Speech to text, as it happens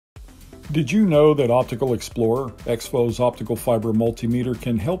Did you know that Optical Explorer, Exfo's optical fiber multimeter,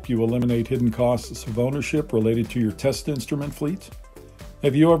 can help you eliminate hidden costs of ownership related to your test instrument fleet?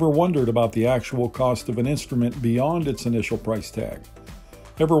 Have you ever wondered about the actual cost of an instrument beyond its initial price tag?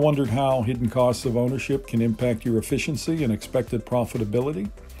 Ever wondered how hidden costs of ownership can impact your efficiency and expected profitability?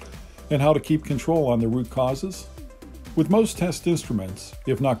 And how to keep control on the root causes? With most test instruments,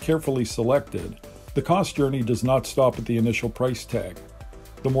 if not carefully selected, the cost journey does not stop at the initial price tag.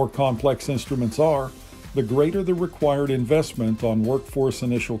 The more complex instruments are, the greater the required investment on workforce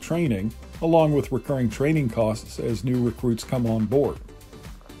initial training, along with recurring training costs as new recruits come on board.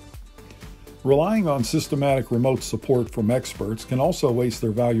 Relying on systematic remote support from experts can also waste their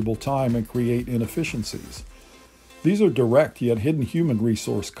valuable time and create inefficiencies. These are direct yet hidden human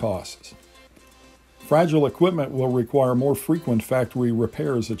resource costs. Fragile equipment will require more frequent factory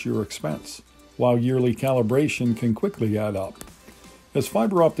repairs at your expense, while yearly calibration can quickly add up. As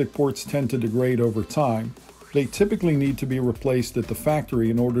fiber optic ports tend to degrade over time, they typically need to be replaced at the factory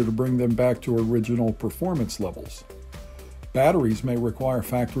in order to bring them back to original performance levels. Batteries may require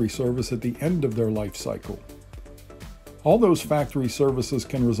factory service at the end of their life cycle. All those factory services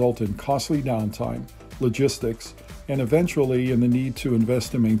can result in costly downtime, logistics, and eventually in the need to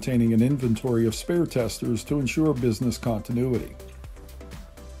invest in maintaining an inventory of spare testers to ensure business continuity.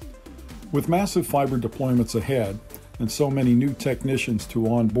 With massive fiber deployments ahead, and so many new technicians to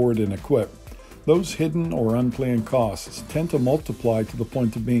onboard and equip, those hidden or unplanned costs tend to multiply to the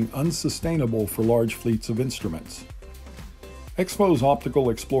point of being unsustainable for large fleets of instruments. Exfo's Optical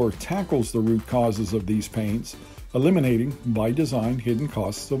Explorer tackles the root causes of these pains, eliminating, by design, hidden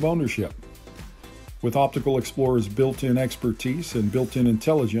costs of ownership. With Optical Explorer's built-in expertise and built-in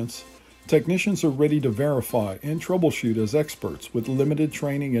intelligence, technicians are ready to verify and troubleshoot as experts with limited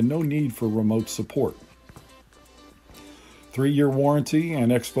training and no need for remote support. 3-year warranty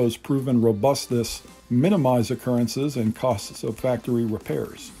and Exfo's proven robustness minimize occurrences and costs of factory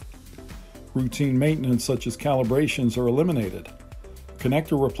repairs. Routine maintenance such as calibrations are eliminated.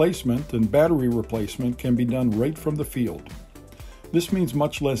 Connector replacement and battery replacement can be done right from the field. This means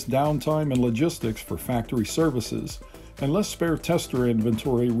much less downtime and logistics for factory services and less spare tester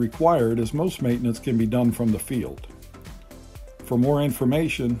inventory required, as most maintenance can be done from the field. For more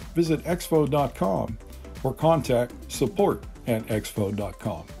information, visit exfo.com or contact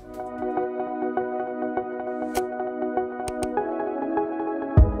support@exfo.com.